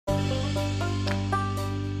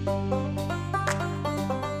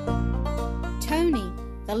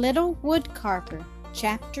the Little Woodcarver,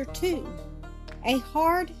 Chapter 2. A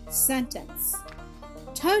Hard Sentence.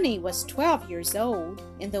 Toni was 12 years old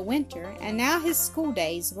in the winter, and now his school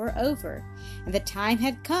days were over, and the time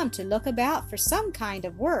had come to look about for some kind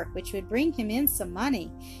of work which would bring him in some money,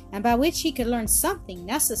 and by which he could learn something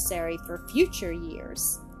necessary for future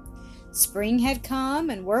years. Spring had come,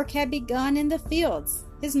 and work had begun in the fields.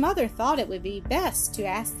 His mother thought it would be best to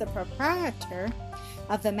ask the proprietor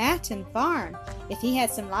of the Matin farm if he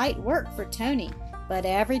had some light work for Toni, but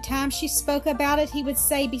every time she spoke about it he would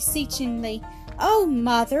say beseechingly, "Oh,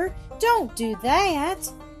 Mother, don't do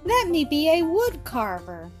that. Let me be a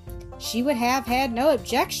woodcarver." She would have had no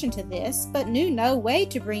objection to this, but knew no way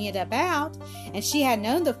to bring it about, and she had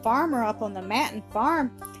known the farmer up on the Matin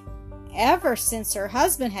farm ever since her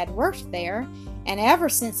husband had worked there, and ever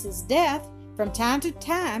since his death. From time to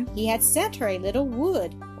time he had sent her a little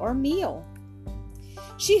wood or meal.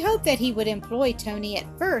 She hoped that he would employ Toni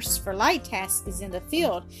at first for light tasks in the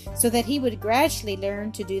field, so that he would gradually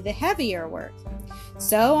learn to do the heavier work.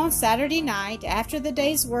 So on Saturday night, after the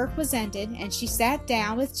day's work was ended, and she sat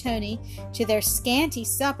down with Toni to their scanty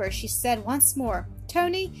supper, she said once more,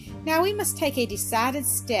 "Toni, now we must take a decided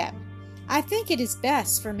step. I think it is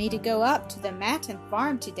best for me to go up to the Matin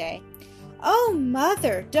farm today." "Oh,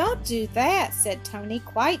 Mother, don't do that," said Toni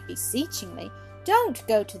quite beseechingly. "Don't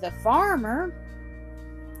go to the farmer.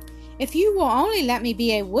 If you will only let me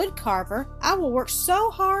be a woodcarver, I will work so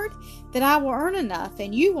hard that I will earn enough,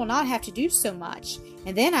 and you will not have to do so much,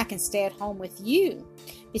 and then I can stay at home with you.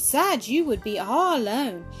 Besides, you would be all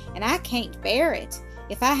alone, and I can't bear it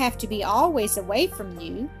if I have to be always away from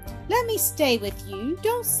you. Let me stay with you.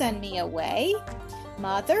 Don't send me away,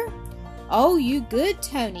 Mother." "Oh, you good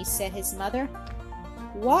Toni," said his mother.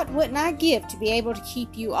 "What wouldn't I give to be able to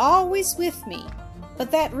keep you always with me? But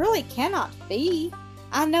that really cannot be.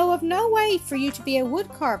 I know of no way for you to be a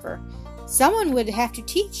woodcarver. Someone would have to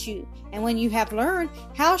teach you, and when you have learned,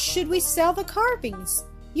 how should we sell the carvings?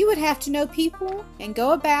 You would have to know people and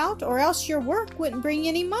go about, or else your work wouldn't bring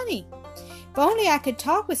any money. If only I could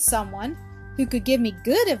talk with someone who could give me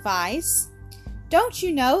good advice." "Don't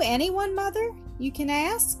you know anyone, Mother, you can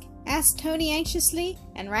asked Toni anxiously,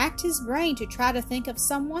 and racked his brain to try to think of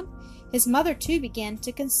someone. His mother too began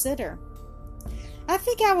to consider. "I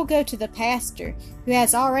think I will go to the pastor, who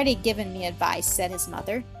has already given me advice," said his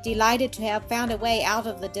mother, delighted to have found a way out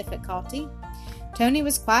of the difficulty. Toni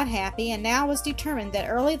was quite happy, and now was determined that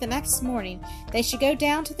early the next morning they should go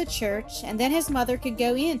down to the church, and then his mother could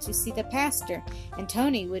go in to see the pastor, and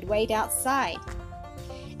Toni would wait outside.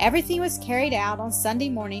 Everything was carried out on Sunday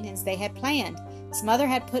morning as they had planned. His mother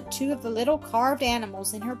had put 2 of the little carved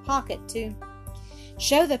animals in her pocket to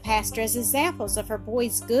show the pastor as examples of her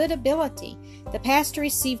boy's good ability. The pastor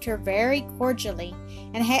received her very cordially,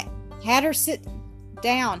 and had her sit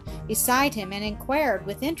down beside him and inquired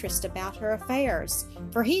with interest about her affairs,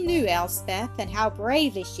 for he knew Elspeth and how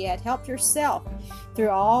bravely she had helped herself through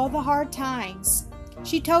all the hard times.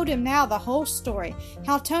 She told him now the whole story,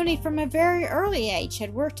 how Toni from a very early age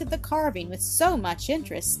had worked at the carving with so much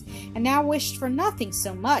interest, and now wished for nothing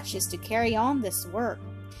so much as to carry on this work,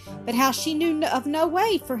 but how she knew of no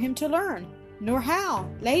way for him to learn, nor how,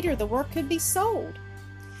 later, the work could be sold.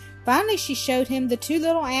 Finally she showed him the 2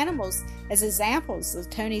 little animals as examples of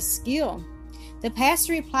Toni's skill. The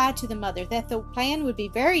pastor replied to the mother that the plan would be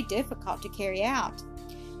very difficult to carry out.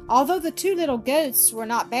 Although the 2 little goats were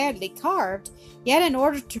not badly carved, yet in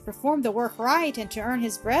order to perform the work right and to earn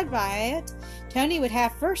his bread by it, Toni would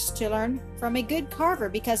have first to learn from a good carver,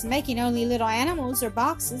 because making only little animals or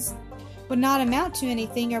boxes would not amount to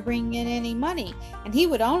anything or bring in any money, and he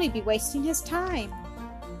would only be wasting his time.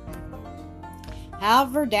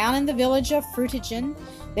 However, down in the village of Frutigen,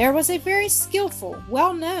 there was a very skillful,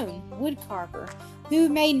 well-known woodcarver, who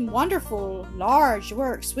made wonderful large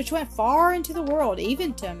works which went far into the world,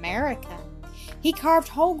 even to America. He carved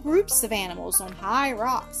whole groups of animals on high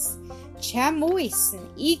rocks, chamois and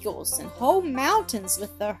eagles, and whole mountains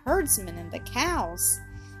with the herdsmen and the cows.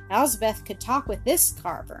 Elsbeth could talk with this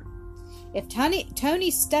carver. If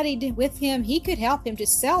Toni studied with him, he could help him to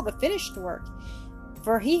sell the finished work,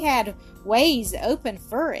 for he had ways open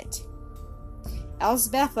for it.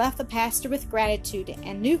 Elsbeth left the pastor with gratitude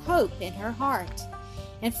and new hope in her heart.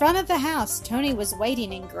 In front of the house, Toni was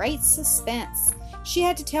waiting in great suspense. She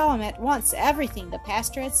had to tell him at once everything the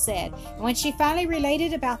pastor had said, and when she finally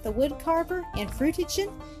related about the woodcarver in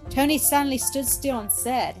Frutigen, Toni suddenly stood still and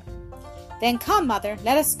said, "Then come, Mother,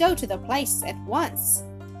 let us go to the place at once."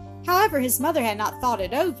 However, his mother had not thought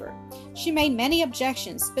it over. She made many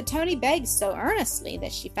objections, but Toni begged so earnestly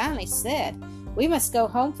that she finally said, "We must go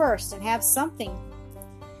home first and have something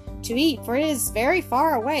to eat, for it is very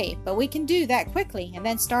far away, but we can do that quickly and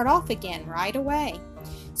then start off again right away."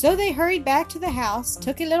 So they hurried back to the house,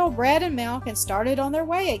 took a little bread and milk, and started on their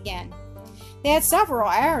way again. They had several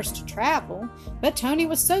hours to travel, but Toni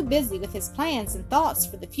was so busy with his plans and thoughts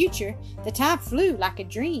for the future, the time flew like a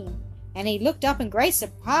dream, and he looked up in great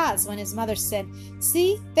surprise when his mother said,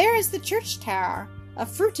 "See, there is the church tower of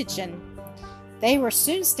Frutigen." They were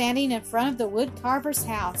soon standing in front of the woodcarver's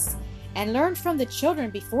house, and learned from the children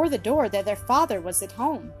before the door that their father was at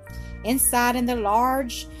home. Inside in the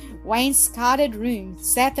large wainscoted room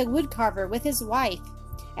sat the woodcarver with his wife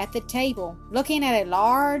at the table, looking at a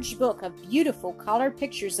large book of beautiful colored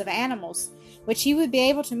pictures of animals, which he would be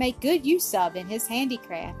able to make good use of in his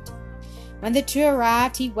handicraft. When the two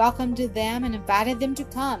arrived, he welcomed them and invited them to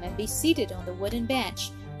come and be seated on the wooden bench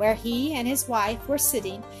where he and his wife were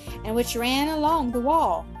sitting, and which ran along the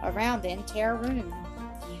wall around the entire room.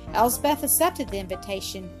 Elsbeth accepted the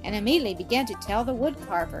invitation and immediately began to tell the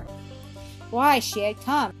woodcarver why she had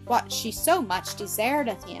come, what she so much desired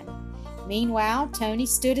of him. Meanwhile, Toni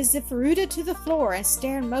stood as if rooted to the floor and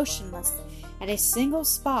stared motionless at a single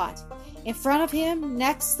spot. In front of him,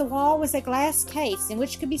 next the wall, was a glass case in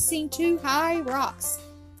which could be seen two high rocks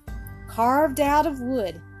carved out of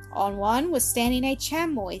wood. On one was standing a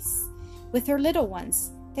chamois with her little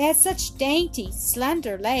ones. They had such dainty,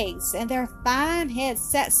 slender legs, and their fine heads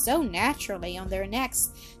sat so naturally on their necks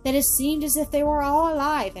that it seemed as if they were all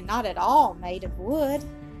alive and not at all made of wood.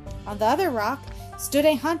 On the other rock stood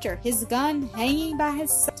a hunter, his gun hanging by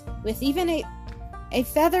his side, with even a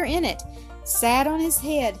feather in it, sat on his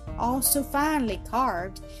head, all so finely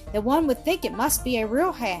carved that one would think it must be a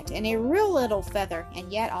real hat and a real little feather,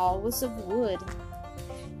 and yet all was of wood.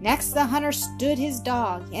 Next the hunter stood his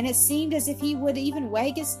dog, and it seemed as if he would even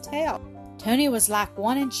wag his tail. Toni was like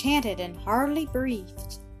one enchanted and hardly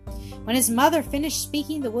breathed. When his mother finished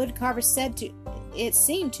speaking, the woodcarver said it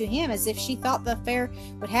seemed to him as if she thought the affair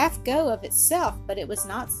would half go of itself, but it was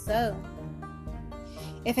not so.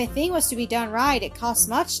 If a thing was to be done right, it cost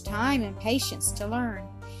much time and patience to learn.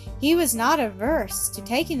 He was not averse to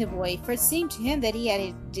taking the boy, for it seemed to him that he had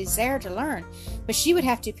a desire to learn, but she would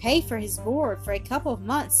have to pay for his board for a couple of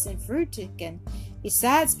months in Frutigen,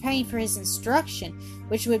 besides paying for his instruction,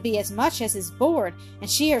 which would be as much as his board, and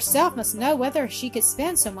she herself must know whether she could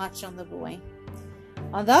spend so much on the boy.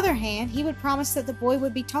 On the other hand, he would promise that the boy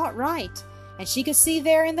would be taught right, and she could see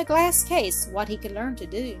there in the glass case what he could learn to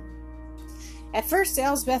do. At first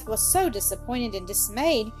Elsbeth was so disappointed and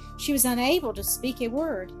dismayed she was unable to speak a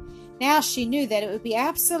word. Now she knew that it would be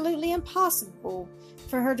absolutely impossible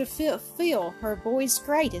for her to fulfill her boy's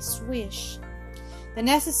greatest wish. The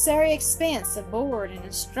necessary expense of board and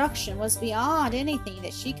instruction was beyond anything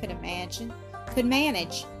that she could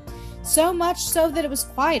manage, so much so that it was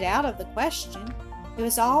quite out of the question. It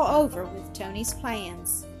was all over with Toni's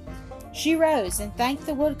plans. She rose and thanked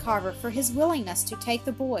the woodcarver for his willingness to take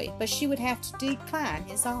the boy, but she would have to decline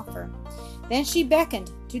his offer. Then she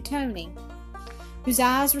beckoned to Toni, whose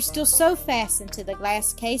eyes were still so fastened to the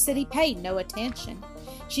glass case that he paid no attention.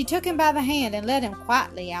 She took him by the hand and led him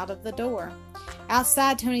quietly out of the door.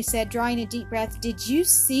 Outside, Toni said, drawing a deep breath, "Did you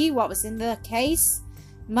see what was in the case?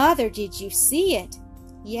 Mother, did you see it?"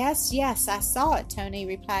 Yes, I saw it, Toni,"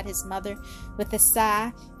 replied his mother with a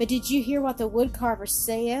sigh. "But did you hear what the woodcarver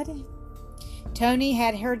said?" Toni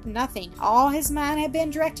had heard nothing. All his mind had been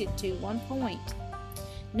directed to one point.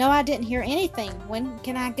 "No, I didn't hear anything. When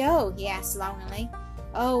can I go?" he asked longingly.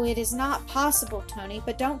 "Oh, it is not possible, Toni,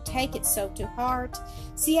 but don't take it so to heart.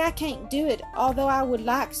 See, I can't do it, although I would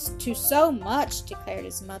like to so much," declared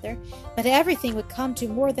his mother. "But everything would come to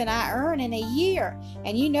more than I earn in a year,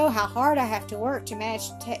 and you know how hard I have to work to manage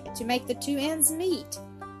to make the two ends meet."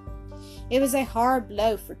 It was a hard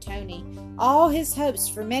blow for Toni. All his hopes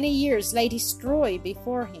for many years lay destroyed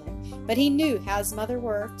before him, but he knew how his mother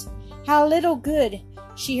worked, how little good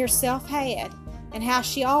she herself had, and how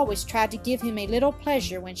she always tried to give him a little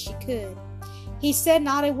pleasure when she could. He said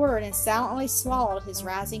not a word and silently swallowed his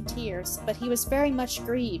rising tears, but he was very much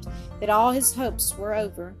grieved that all his hopes were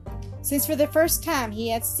over, since for the first time he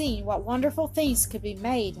had seen what wonderful things could be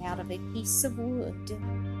made out of a piece of wood.